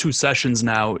over 2 sessions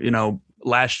now,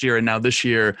 last year and now this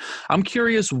year. I'm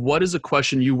curious, what is a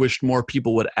question you wished more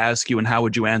people would ask you and how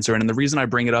would you answer it? And the reason I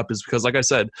bring it up is because, like I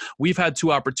said, we've had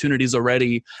 2 opportunities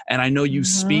already, and I know you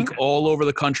speak all over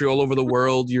the country, all over the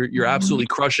world. You're absolutely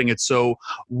crushing it. So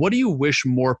what do you wish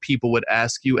more people would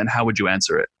ask you and how would you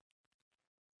answer it?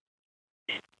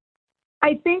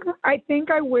 I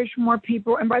think I wish more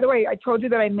people, and by the way, I told you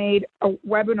that I made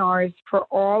webinars for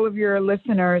all of your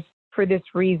listeners for this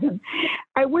reason.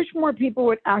 I wish more people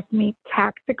would ask me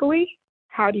tactically,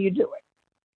 how do you do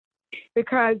it?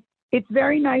 Because it's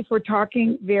very nice. We're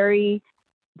talking very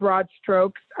broad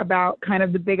strokes about kind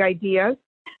of the big ideas,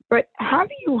 but how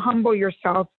do you humble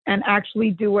yourself and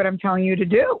actually do what I'm telling you to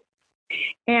do?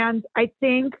 And I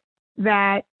think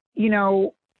that,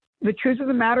 the truth of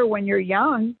the matter when you're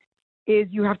young is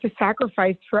you have to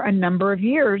sacrifice for a number of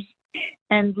years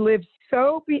and live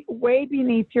way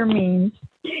beneath your means.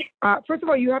 First of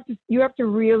all, you have to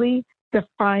really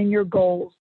define your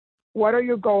goals. What are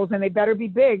your goals? And they better be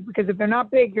big, because if they're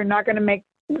not big, you're not going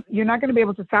to be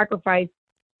able to sacrifice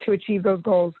to achieve those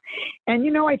goals.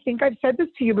 And I think I've said this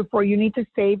to you before. You need to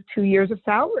save 2 years of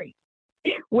salary,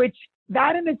 which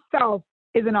that in itself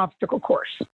is an obstacle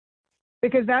course,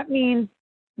 because that means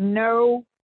no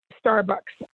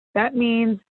Starbucks. That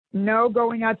means no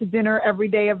going out to dinner every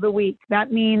day of the week.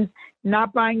 That means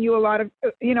not buying you a lot of,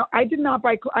 I did not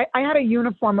buy, I had a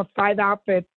uniform of 5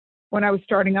 outfits when I was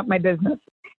starting up my business,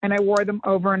 and I wore them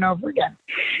over and over again.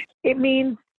 It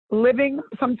means living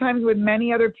sometimes with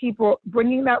many other people,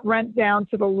 bringing that rent down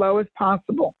to the lowest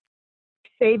possible,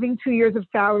 saving 2 years of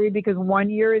salary because 1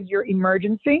 year is your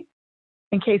emergency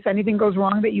in case anything goes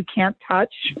wrong that you can't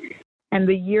touch. And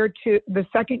the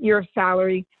second year of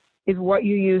salary is what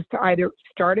you use to either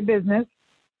start a business,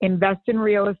 invest in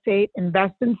real estate,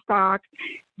 invest in stock,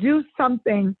 do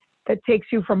something that takes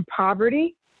you from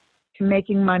poverty to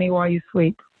making money while you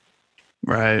sleep.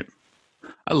 Right.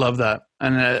 I love that.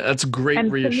 And that's great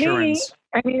and reassurance.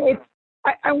 To me,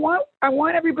 I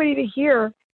want everybody to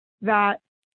hear that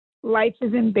life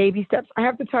is in baby steps. I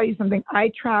have to tell you something.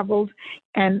 I traveled,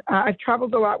 and I've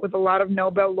traveled a lot with a lot of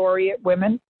Nobel laureate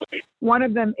women. One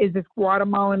of them is this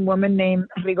Guatemalan woman named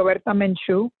Rigoberta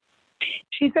Menchú.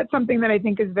 She said something that I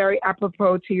think is very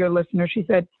apropos to your listener. She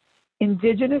said,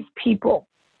 indigenous people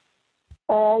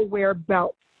all wear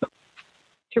belts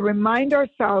to remind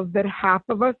ourselves that half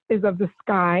of us is of the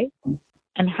sky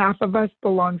and half of us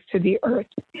belongs to the earth.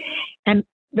 And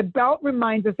the belt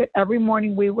reminds us that every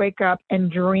morning we wake up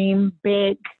and dream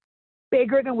big,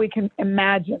 bigger than we can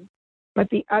imagine. But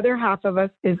the other half of us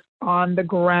is on the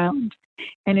ground.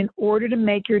 And in order to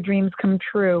make your dreams come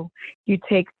true, you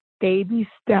take baby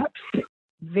steps,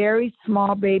 very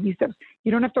small baby steps.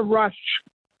 You don't have to rush.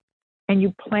 And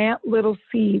you plant little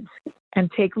seeds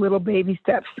and take little baby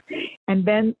steps. And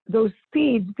then those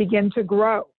seeds begin to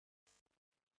grow.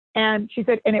 And she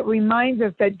said, and it reminds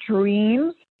us that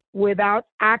dreams without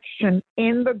action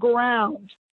in the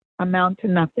ground amount to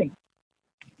nothing.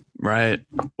 Right.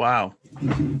 Wow.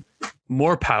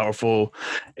 more powerful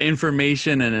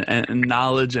information and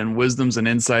knowledge and wisdoms and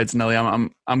insights, Nelly.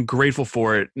 I'm grateful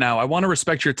for it. Now, I want to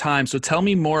respect your time, so tell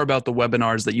me more about the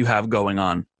webinars that you have going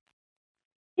on.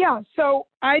 Yeah, so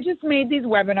I just made these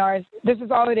webinars. This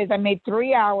is all it is. I made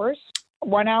 3 hours,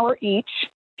 1 hour each.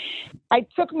 I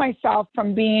took myself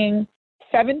from being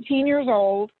 17 years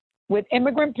old with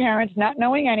immigrant parents, not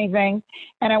knowing anything,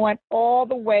 and I went all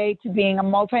the way to being a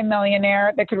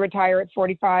multimillionaire that could retire at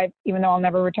 45, even though I'll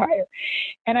never retire.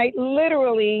 And I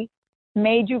literally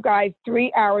made you guys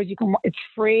 3 hours. It's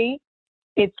free.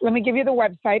 Let me give you the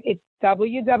website. It's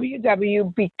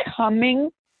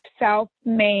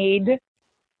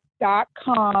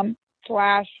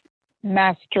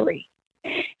www.becomingselfmade.com/mastery.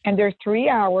 And there's 3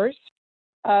 hours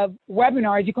of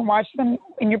webinars. You can watch them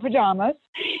in your pajamas.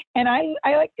 And I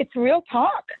like, it's real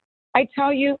talk. I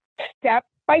tell you step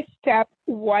by step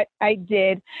what I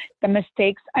did, the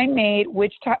mistakes I made, when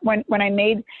I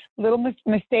made little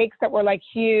mistakes that were like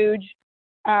huge,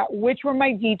 which were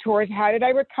my detours, how did I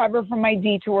recover from my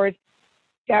detours,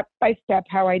 step by step,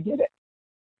 how I did it.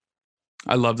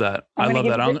 I love that. I'm going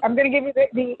to give you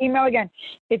the email again.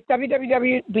 It's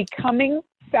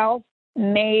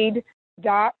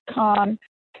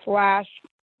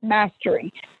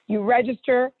www.becomingselfmade.com/mastery. You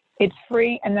register, it's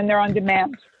free, and then they're on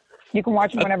demand. You can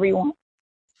watch them whenever you want.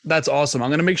 That's awesome.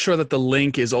 I'm going to make sure that the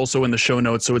link is also in the show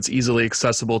notes so it's easily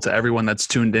accessible to everyone that's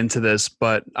tuned into this.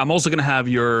 But I'm also going to have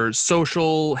your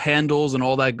social handles and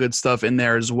all that good stuff in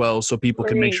there as well so people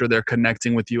can make sure they're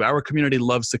connecting with you. Our community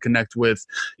loves to connect with,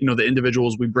 the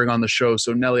individuals we bring on the show.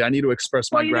 So Nelly, I need to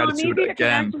express my gratitude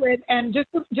again. And just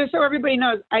so everybody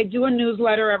knows, I do a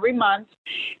newsletter every month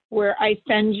where I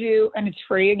send you, and it's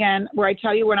free again, where I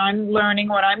tell you what I'm learning,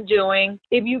 what I'm doing.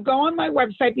 If you go on my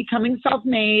website, Becoming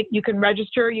Self-Made, you can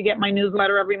register. You get my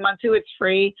newsletter every month too. It's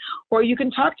free. Or you can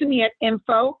talk to me at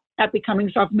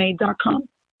info@becomingselfmade.com.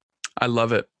 I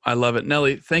love it. I love it.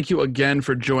 Nelly, thank you again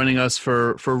for joining us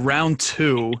for round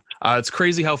 2. It's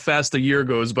crazy how fast a year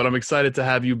goes, but I'm excited to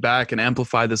have you back and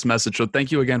amplify this message. So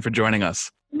thank you again for joining us.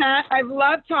 Matt, I've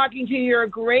loved talking to you. You're a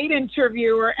great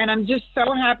interviewer, and I'm just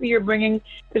so happy you're bringing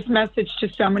this message to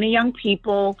so many young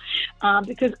people.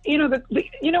 Because, you know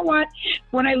what?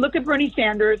 When I look at Bernie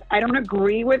Sanders, I don't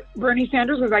agree with Bernie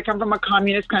Sanders because I come from a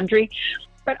communist country,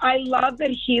 but I love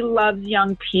that he loves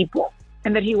young people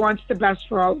and that he wants the best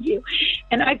for all of you.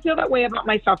 And I feel that way about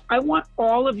myself. I want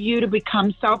all of you to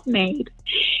become self-made.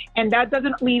 And that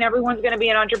doesn't mean everyone's going to be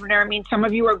an entrepreneur. It means some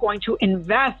of you are going to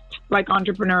invest like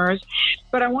entrepreneurs.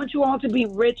 But I want you all to be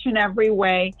rich in every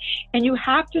way. And you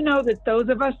have to know that those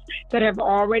of us that have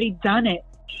already done it,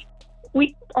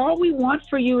 all we want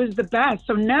for you is the best.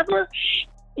 So never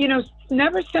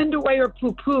send away or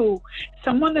poo-poo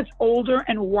someone that's older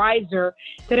and wiser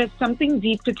that has something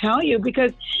deep to tell you,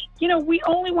 because, we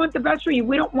only want the best for you.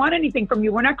 We don't want anything from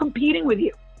you. We're not competing with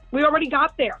you. We already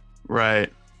got there. Right.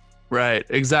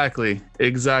 Exactly.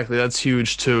 That's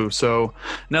huge too. So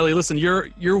Nelly, listen,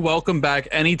 you're welcome back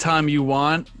anytime you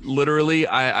want. Literally,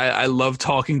 I love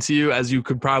talking to you, as you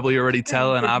could probably already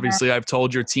tell. And obviously I've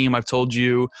told your team, I've told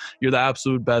you, you're the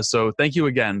absolute best. So thank you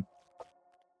again.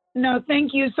 No,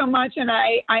 thank you so much. And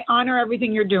I honor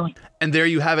everything you're doing. And there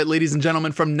you have it, ladies and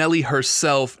gentlemen, from Nelly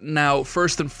herself. Now,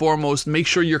 first and foremost, make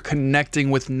sure you're connecting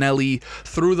with Nelly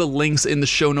through the links in the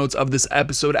show notes of this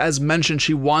episode. As mentioned,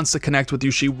 she wants to connect with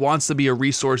you. She wants to be a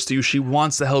resource to you. She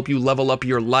wants to help you level up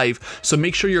your life. So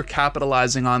make sure you're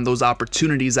capitalizing on those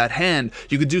opportunities at hand.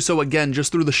 You could do so again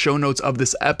just through the show notes of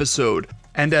this episode.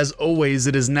 And as always,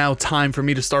 it is now time for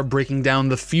me to start breaking down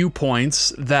the few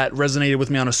points that resonated with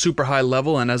me on a super high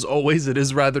level. And as always, it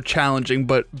is rather challenging,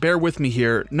 but bear with me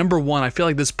here. Number one, I feel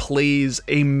like this plays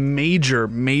a major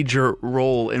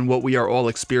role in what we are all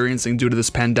experiencing due to this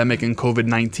pandemic and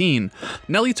COVID-19.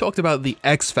 Nelly talked about the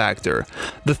X factor,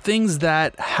 the things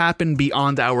that happen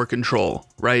beyond our control,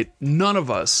 right? None of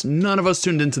us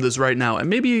tuned into this right now. And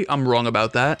maybe I'm wrong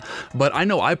about that, but I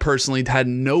know I personally had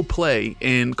no play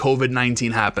in COVID-19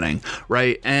 happening,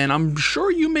 right? And I'm sure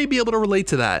you may be able to relate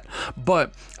to that.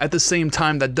 But at the same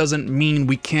time, that doesn't mean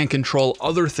we can't control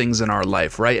other things in our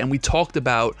life, right? And we talked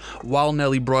about, while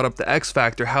Nelly brought up the X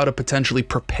factor, how to potentially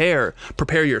prepare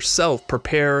yourself,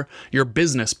 prepare your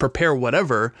business, prepare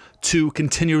whatever to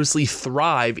continuously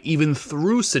thrive even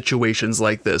through situations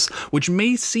like this, which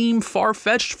may seem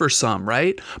far-fetched for some,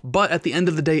 right? But at the end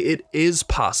of the day, it is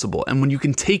possible. And when you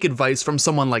can take advice from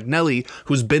someone like Nelly,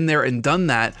 who's been there and done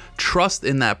that, trust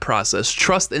in that process,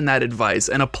 trust in that advice,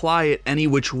 and apply it any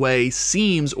which way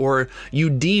seems or you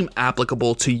deem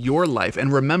applicable to your life.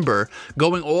 And remember,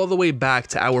 going all the way back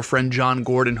to our friend John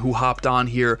Gordon, who hopped on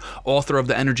here, author of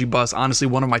The Energy Bus, honestly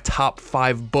one of my top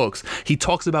 5 books, he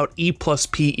talks about E plus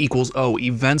P equals O,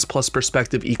 events plus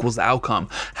perspective equals outcome.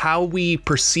 How we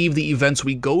perceive the events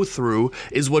we go through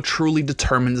is what truly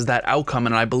determines that outcome.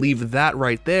 And I believe that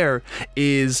right there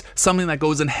is something that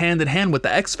goes in hand with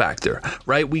the X factor,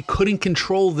 right? We couldn't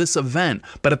control this event,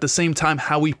 but at the same time,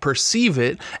 how we perceive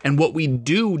it and what we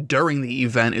do during the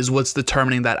event is what's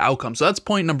determining that outcome. So that's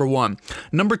point number 1.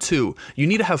 Number 2, you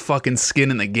need to have fucking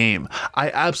skin in the game.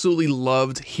 I absolutely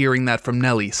loved hearing that from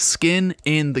Nelly. Skin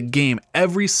in the game.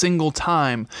 Every single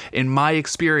time in my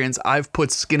experience, I've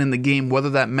put skin in the game, whether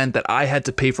that meant that I had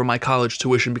to pay for my college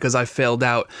tuition because I failed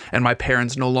out and my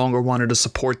parents no longer wanted to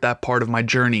support that part of my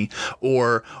journey,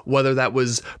 or whether that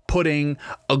was putting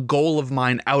a goal of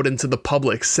mine out into the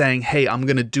public saying, hey, I'm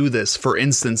going to do this. For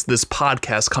instance, this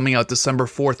podcast coming out December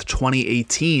 4th,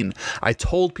 2018. I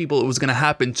told people it was going to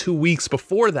happen 2 weeks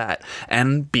before that.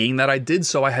 And being that I did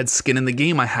so, I had skin in the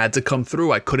game. I had to come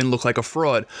through. I couldn't look like a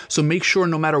fraud. So make sure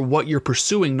no matter what you're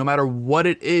pursuing, no matter what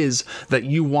it is that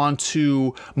you want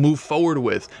to move forward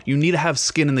with, you need to have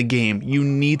skin in the game. You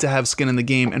need to have skin in the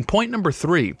game. And point number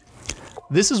 3,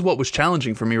 this is what was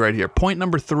challenging for me right here. Point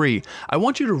number 3, I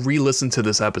want you to re-listen to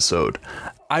this episode.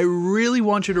 I really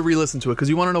want you to re-listen to it because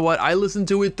you want to know what? I listened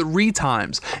to it 3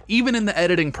 times, even in the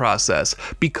editing process,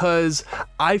 because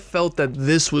I felt that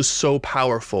this was so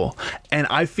powerful. And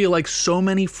I feel like so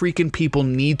many freaking people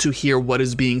need to hear what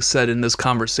is being said in this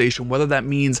conversation, whether that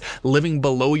means living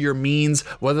below your means,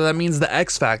 whether that means the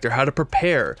X factor, how to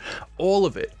prepare, all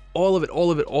of it. All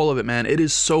of it, man. It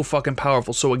is so fucking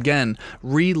powerful. So again,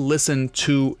 re-listen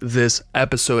to this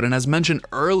episode. And as mentioned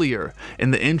earlier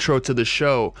in the intro to the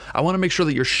show, I want to make sure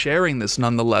that you're sharing this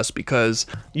nonetheless, because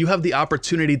you have the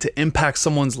opportunity to impact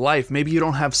someone's life. Maybe you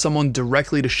don't have someone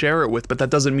directly to share it with, but that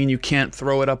doesn't mean you can't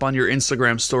throw it up on your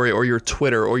Instagram story or your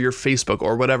Twitter or your Facebook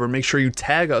or whatever. Make sure you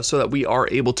tag us so that we are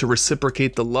able to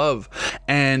reciprocate the love.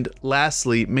 And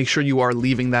lastly, make sure you are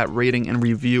leaving that rating and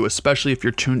review, especially if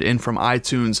you're tuned in from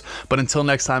iTunes. But until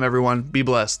next time, everyone, be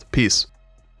blessed. Peace.